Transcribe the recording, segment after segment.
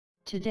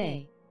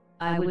Today,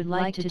 I would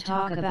like to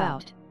talk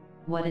about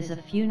what is a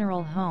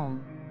funeral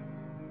home.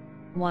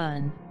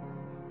 1.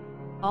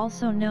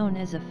 Also known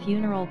as a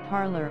funeral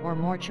parlor or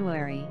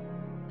mortuary,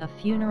 a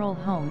funeral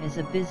home is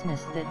a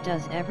business that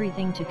does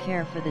everything to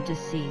care for the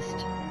deceased.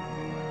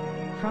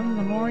 From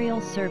memorial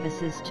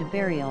services to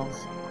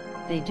burials,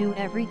 they do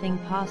everything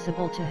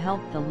possible to help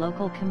the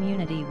local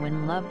community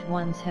when loved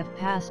ones have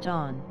passed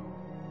on.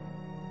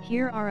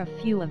 Here are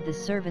a few of the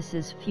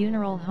services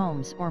funeral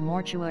homes or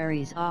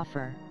mortuaries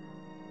offer.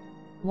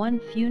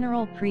 1.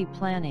 Funeral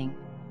pre-planning.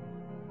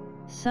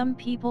 Some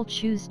people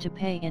choose to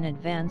pay in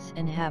advance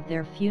and have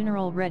their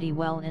funeral ready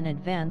well in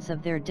advance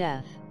of their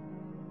death.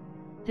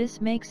 This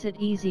makes it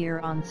easier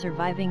on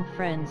surviving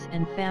friends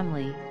and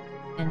family,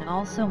 and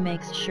also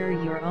makes sure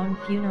your own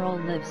funeral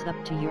lives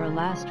up to your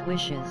last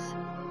wishes.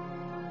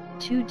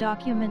 2.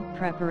 Document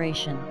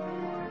preparation.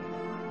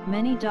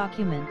 Many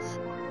documents,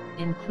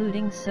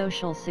 including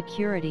Social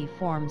Security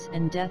forms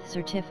and death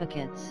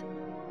certificates,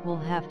 will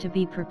have to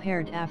be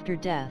prepared after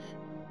death.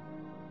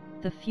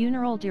 The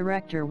funeral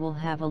director will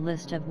have a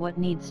list of what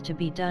needs to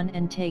be done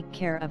and take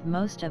care of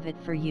most of it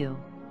for you.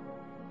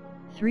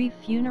 3.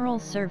 Funeral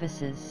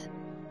services.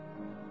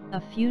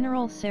 A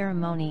funeral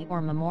ceremony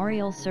or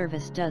memorial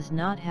service does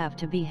not have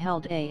to be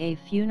held at a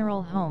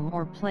funeral home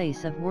or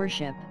place of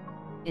worship.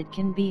 It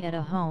can be at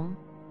a home,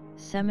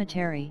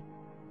 cemetery,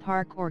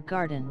 park or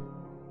garden.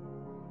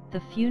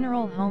 The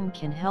funeral home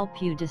can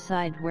help you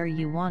decide where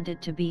you want it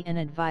to be and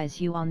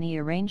advise you on the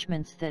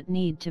arrangements that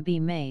need to be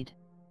made.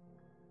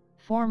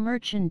 4.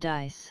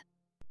 Merchandise.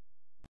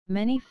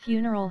 Many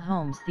funeral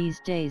homes these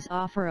days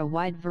offer a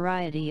wide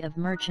variety of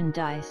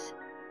merchandise,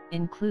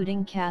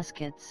 including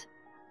caskets,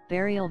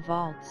 burial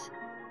vaults,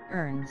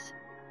 urns,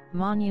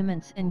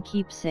 monuments and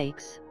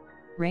keepsakes,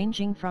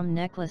 ranging from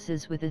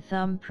necklaces with a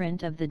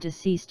thumbprint of the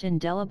deceased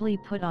indelibly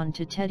put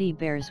onto teddy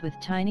bears with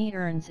tiny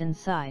urns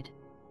inside.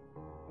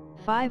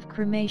 5.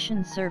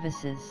 Cremation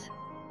services.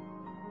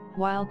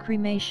 While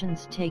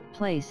cremations take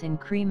place in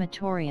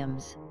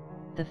crematoriums,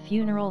 the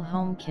funeral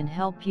home can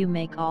help you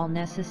make all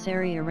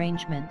necessary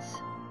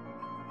arrangements.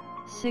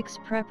 6.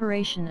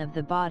 Preparation of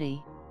the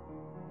body.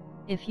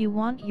 If you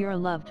want your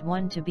loved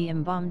one to be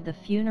embalmed, the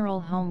funeral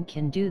home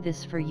can do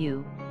this for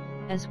you,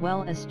 as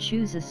well as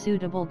choose a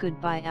suitable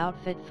goodbye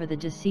outfit for the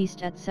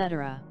deceased,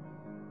 etc.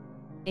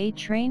 A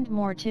trained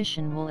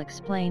mortician will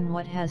explain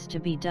what has to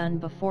be done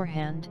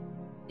beforehand,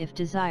 if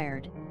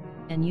desired,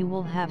 and you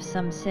will have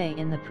some say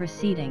in the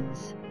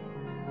proceedings.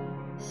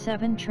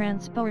 7.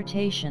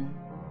 Transportation.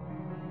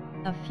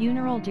 A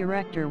funeral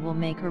director will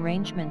make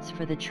arrangements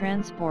for the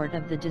transport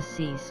of the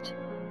deceased.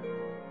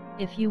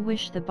 If you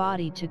wish the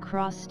body to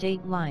cross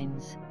state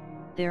lines,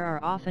 there are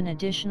often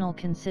additional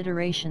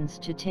considerations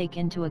to take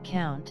into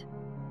account.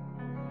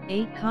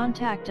 8.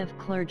 Contact of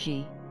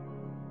clergy.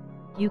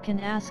 You can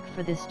ask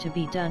for this to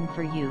be done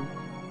for you,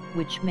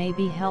 which may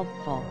be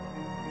helpful.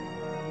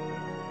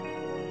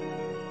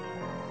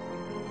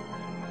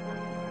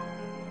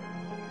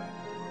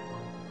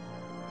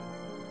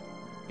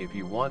 If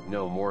you want to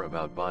know more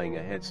about buying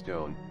a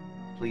headstone,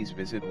 please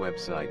visit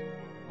website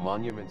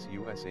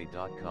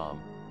monumentsusa.com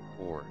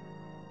or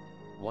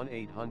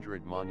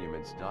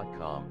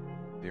 1-800-monuments.com.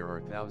 There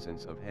are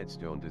thousands of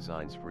headstone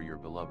designs for your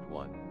beloved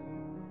one.